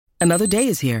Another day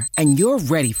is here, and you're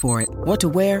ready for it. What to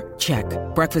wear? Check.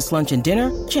 Breakfast, lunch, and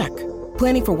dinner? Check.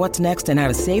 Planning for what's next and how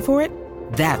to save for it?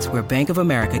 That's where Bank of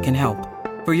America can help.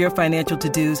 For your financial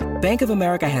to-dos, Bank of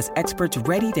America has experts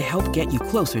ready to help get you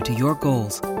closer to your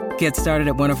goals. Get started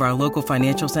at one of our local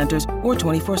financial centers or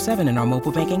 24/7 in our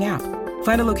mobile banking app.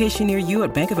 Find a location near you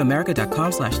at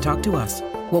bankofamerica.com/talktous.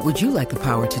 What would you like the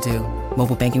power to do?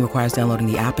 Mobile banking requires downloading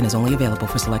the app and is only available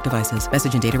for select devices.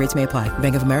 Message and data rates may apply.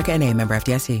 Bank of America N.A., member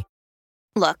FDIC.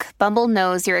 Look, Bumble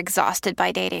knows you're exhausted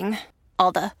by dating.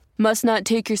 All the must not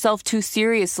take yourself too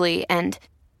seriously and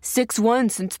 6'1"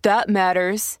 since that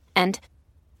matters. And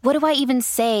what do I even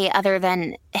say other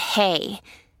than, hey?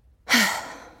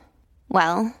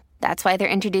 Well, that's why they're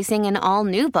introducing an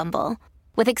all-new Bumble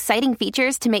with exciting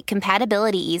features to make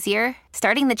compatibility easier,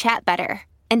 starting the chat better,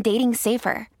 and dating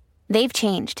safer. They've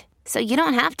changed, so you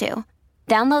don't have to.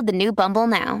 Download the new Bumble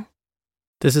now.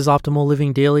 This is Optimal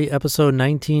Living Daily, episode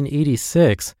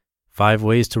 1986, 5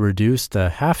 Ways to Reduce the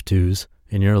Have-Tos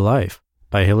in Your Life,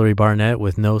 by Hillary Barnett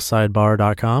with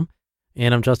NoSidebar.com.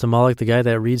 And I'm Justin Malik, the guy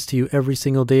that reads to you every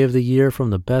single day of the year from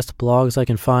the best blogs I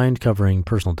can find covering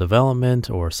personal development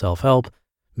or self-help,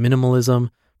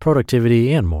 minimalism,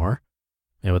 productivity, and more.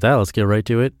 And with that, let's get right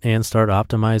to it and start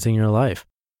optimizing your life.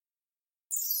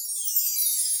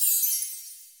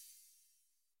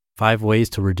 5 Ways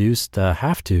to Reduce the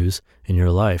Have-Tos in Your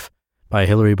Life, by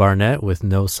Hillary Barnett with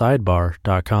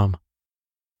NoSidebar.com.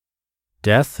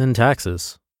 Death and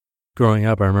taxes. Growing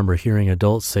up, I remember hearing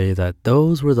adults say that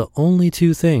those were the only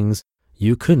 2 things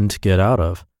you couldn't get out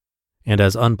of. And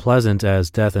as unpleasant as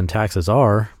death and taxes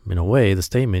are, in a way, the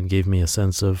statement gave me a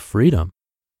sense of freedom.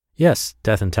 Yes,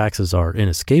 death and taxes are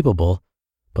inescapable,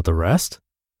 but the rest?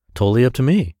 Totally up to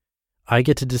me. I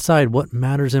get to decide what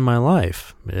matters in my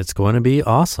life. It's going to be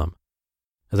awesome.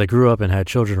 As I grew up and had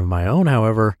children of my own,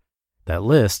 however, that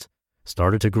list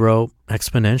started to grow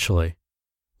exponentially.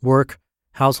 Work,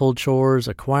 household chores,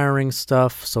 acquiring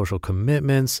stuff, social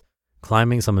commitments,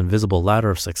 climbing some invisible ladder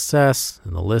of success,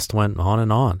 and the list went on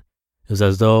and on. It was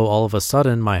as though all of a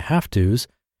sudden my have-tos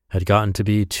had gotten to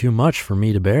be too much for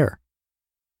me to bear.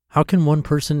 How can one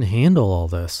person handle all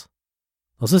this?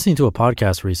 I was listening to a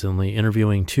podcast recently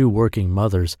interviewing 2 working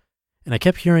mothers, and I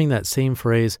kept hearing that same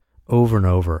phrase over and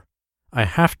over. I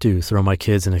have to throw my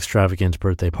kids an extravagant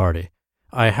birthday party.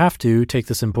 I have to take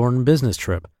this important business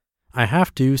trip. I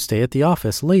have to stay at the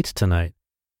office late tonight.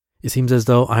 It seems as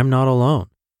though I'm not alone.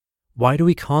 Why do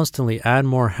we constantly add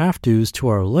more have-tos to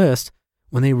our list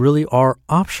when they really are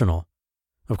optional?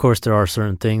 Of course, there are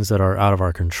certain things that are out of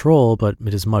our control, but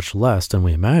it is much less than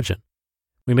we imagine.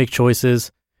 We make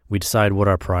choices, we decide what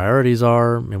our priorities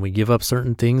are, and we give up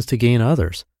certain things to gain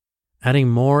others. Adding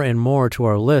more and more to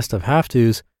our list of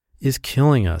have-tos is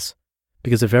killing us,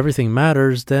 because if everything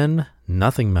matters, then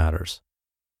nothing matters.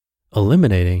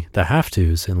 Eliminating the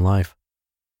have-tos in life.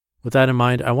 With that in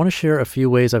mind, I want to share a few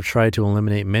ways I've tried to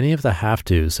eliminate many of the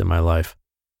have-tos in my life.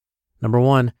 Number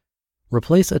 1,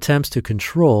 replace attempts to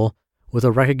control with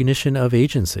a recognition of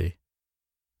agency.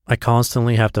 I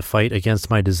constantly have to fight against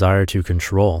my desire to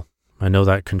control. I know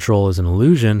that control is an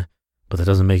illusion, but that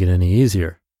doesn't make it any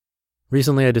easier.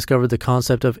 Recently, I discovered the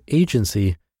concept of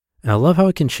agency, and I love how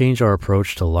it can change our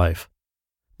approach to life.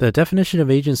 The definition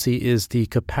of agency is the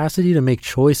capacity to make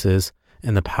choices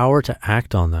and the power to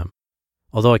act on them.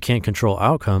 Although I can't control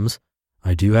outcomes,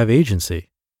 I do have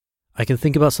agency. I can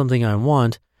think about something I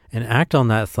want and act on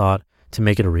that thought to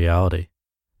make it a reality.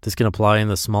 This can apply in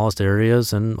the smallest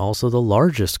areas and also the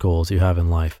largest goals you have in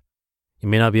life. You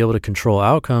may not be able to control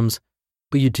outcomes,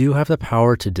 but you do have the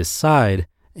power to decide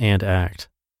and act.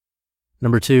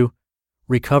 Number 2,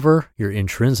 recover your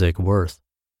intrinsic worth.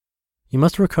 You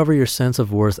must recover your sense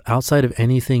of worth outside of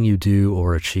anything you do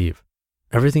or achieve.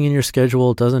 Everything in your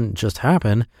schedule doesn't just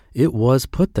happen, it was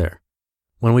put there.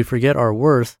 When we forget our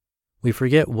worth, we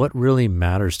forget what really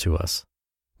matters to us.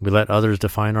 We let others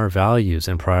define our values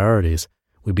and priorities.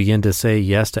 We begin to say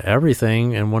yes to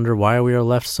everything and wonder why we are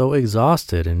left so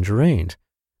exhausted and drained.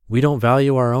 We don't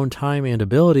value our own time and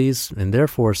abilities and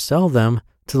therefore sell them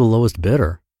to the lowest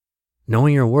bidder.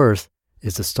 Knowing your worth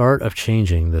is the start of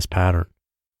changing this pattern.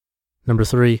 Number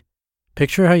 3,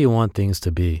 picture how you want things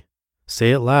to be.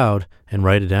 Say it loud and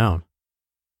write it down.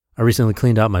 I recently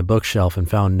cleaned out my bookshelf and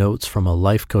found notes from a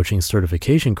life coaching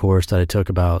certification course that I took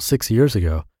about 6 years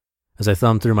ago. As I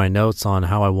thumbed through my notes on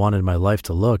how I wanted my life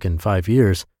to look in 5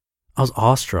 years, I was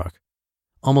awestruck.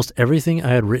 Almost everything I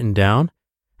had written down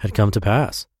had come to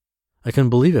pass. I couldn't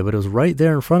believe it, but it was right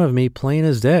there in front of me, plain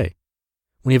as day.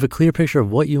 When you have a clear picture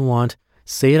of what you want,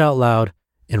 say it out loud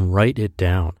and write it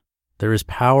down. There is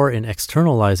power in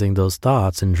externalizing those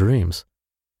thoughts and dreams.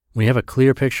 When you have a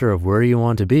clear picture of where you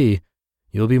want to be,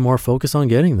 you'll be more focused on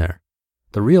getting there.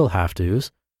 The real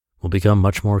have-tos will become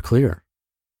much more clear.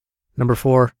 Number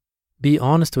 4, be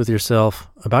honest with yourself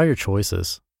about your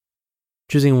choices.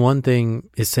 Choosing one thing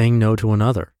is saying no to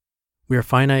another. We are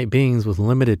finite beings with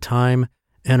limited time,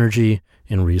 energy,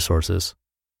 and resources.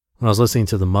 When I was listening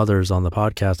to the mothers on the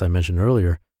podcast I mentioned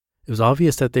earlier, it was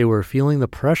obvious that they were feeling the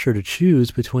pressure to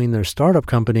choose between their startup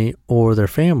company or their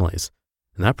families.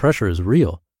 And that pressure is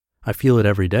real. I feel it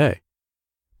every day.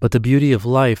 But the beauty of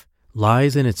life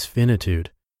lies in its finitude.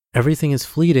 Everything is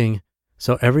fleeting,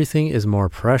 so everything is more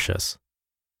precious.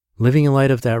 Living in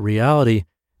light of that reality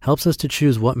helps us to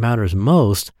choose what matters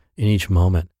most in each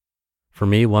moment. For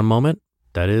me, one moment,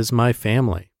 that is my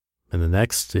family, and the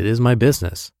next, it is my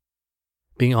business.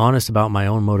 Being honest about my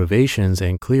own motivations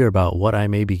and clear about what I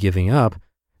may be giving up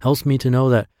helps me to know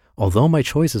that although my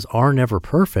choices are never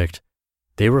perfect,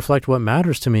 they reflect what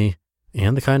matters to me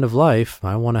and the kind of life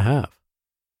I want to have.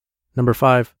 Number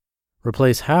 5,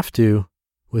 replace have to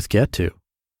with get to.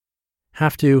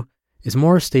 Have to is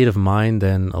more a state of mind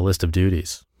than a list of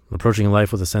duties. Approaching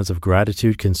life with a sense of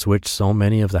gratitude can switch so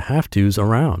many of the have tos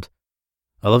around.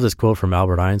 I love this quote from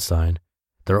Albert Einstein.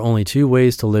 There are only 2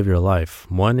 ways to live your life.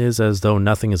 One is as though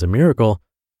nothing is a miracle.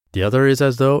 The other is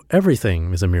as though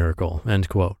everything is a miracle, end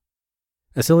quote.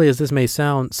 As silly as this may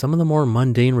sound, some of the more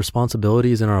mundane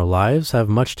responsibilities in our lives have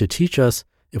much to teach us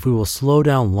if we will slow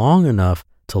down long enough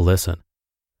to listen.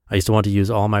 I used to want to use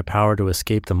all my power to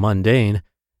escape the mundane,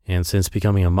 and since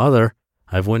becoming a mother,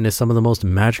 I've witnessed some of the most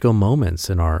magical moments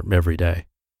in our everyday.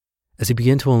 As you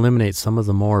begin to eliminate some of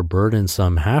the more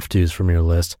burdensome have-tos from your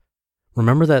list,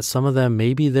 remember that some of them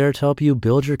may be there to help you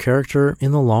build your character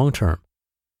in the long term.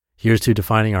 Here's to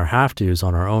defining our have-tos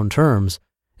on our own terms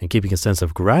and keeping a sense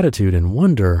of gratitude and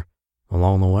wonder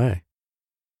along the way.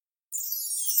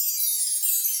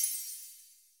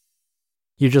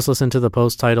 You just listened to the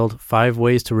post titled 5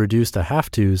 Ways to Reduce the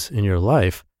Have-Tos in Your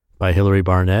Life by Hillary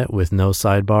Barnett with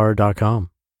NoSidebar.com.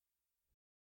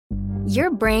 Your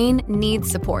brain needs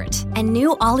support, and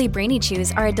new Ollie Brainy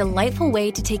Chews are a delightful way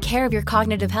to take care of your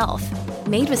cognitive health.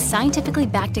 Made with scientifically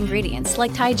backed ingredients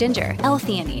like Thai ginger,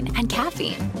 L-theanine, and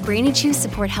caffeine, Brainy Chews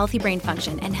support healthy brain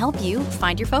function and help you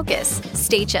find your focus,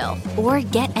 stay chill, or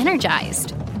get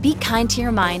energized. Be kind to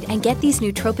your mind and get these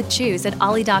nootropic chews at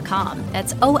ollie.com.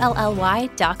 That's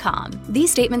OLLY.com.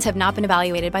 These statements have not been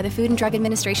evaluated by the Food and Drug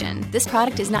Administration. This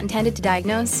product is not intended to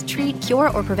diagnose, treat, cure,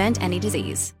 or prevent any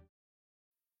disease.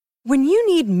 When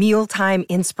you need mealtime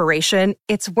inspiration,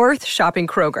 it's worth shopping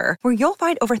Kroger, where you'll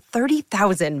find over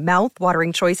 30,000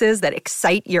 mouth-watering choices that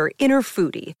excite your inner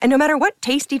foodie. And no matter what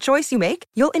tasty choice you make,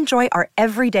 you'll enjoy our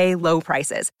everyday low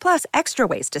prices, plus extra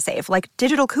ways to save, like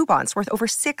digital coupons worth over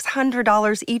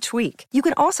 $600 each week. You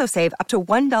can also save up to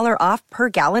 $1 off per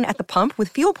gallon at the pump with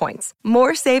fuel points.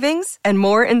 More savings and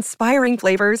more inspiring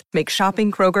flavors make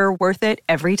shopping Kroger worth it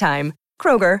every time.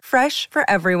 Kroger, fresh for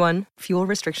everyone. Fuel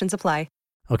restrictions apply.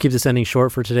 I'll keep this ending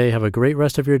short for today. Have a great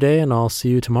rest of your day, and I'll see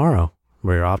you tomorrow,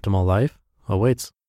 where your optimal life awaits.